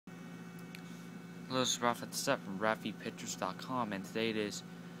Hello, this is Raphael Step from RaphiPictures.com, and today it is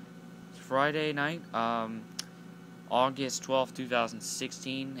Friday night, August 12th,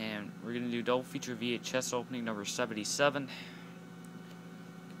 2016, and we're going to do double feature VHS opening number 77,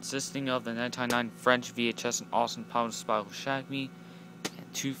 consisting of the 1999 French VHS and Austin Powers Spy Who Shagged Me,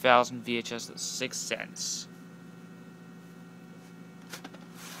 and 2000 VHS The Sixth Sense.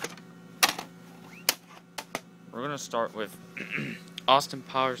 We're going to start with Austin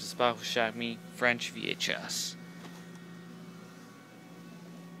Powers The Spy Who Shagged Me, French VHS.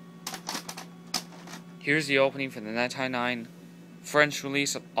 Here's the opening for the 1999 French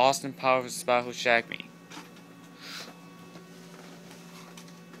release of Austin Powers The Spy Who Shagged Me.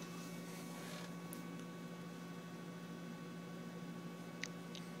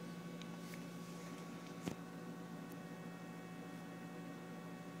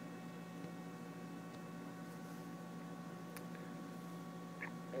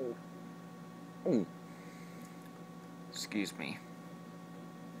 Oh. Excuse me.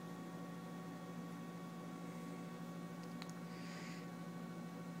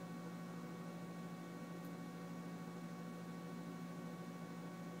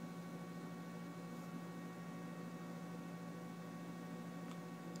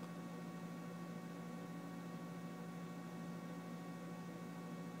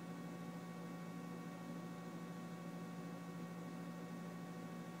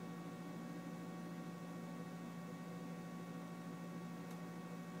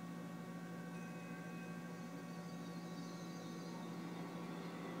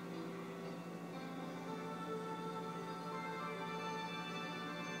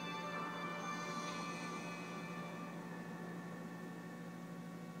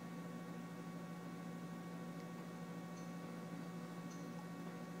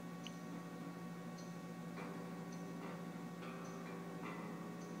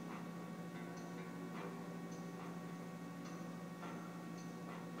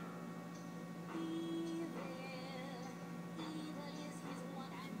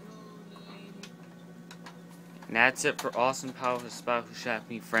 And that's it for Austin Powers The Spy Who Shagged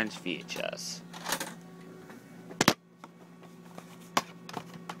Me French VHS.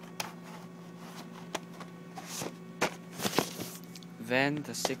 Then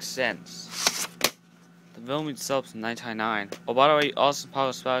The Sixth Sense. The film itself is from 1999. Oh, by the way, Austin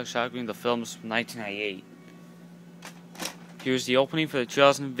Powers The Spy Who Shagged Me, the film is from 1998. Here's the opening for the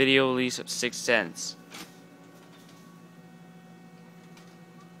 2000 video release of Sixth Sense.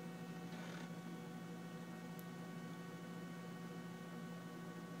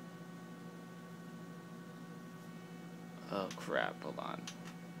 Oh crap, hold on.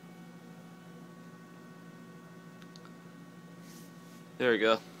 There we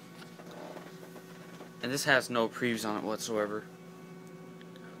go. And this has no previews on it whatsoever.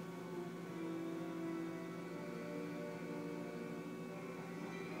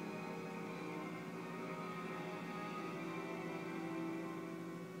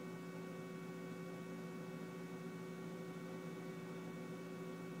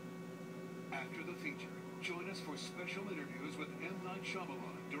 After the feature, join us for special interviews with M. Night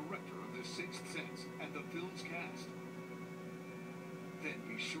Shyamalan, director of The Sixth Sense, and the film's cast. Then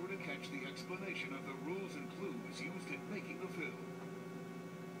be sure to catch the explanation of the rules and clues used in making the film.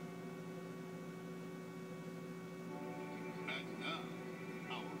 And now,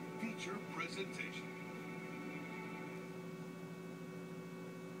 our feature presentation.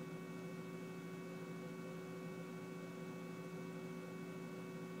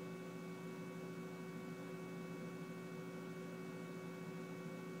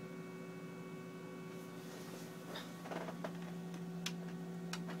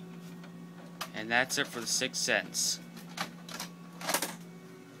 And that's it for The Sixth Sense.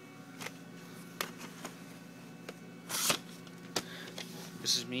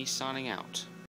 This is me signing out.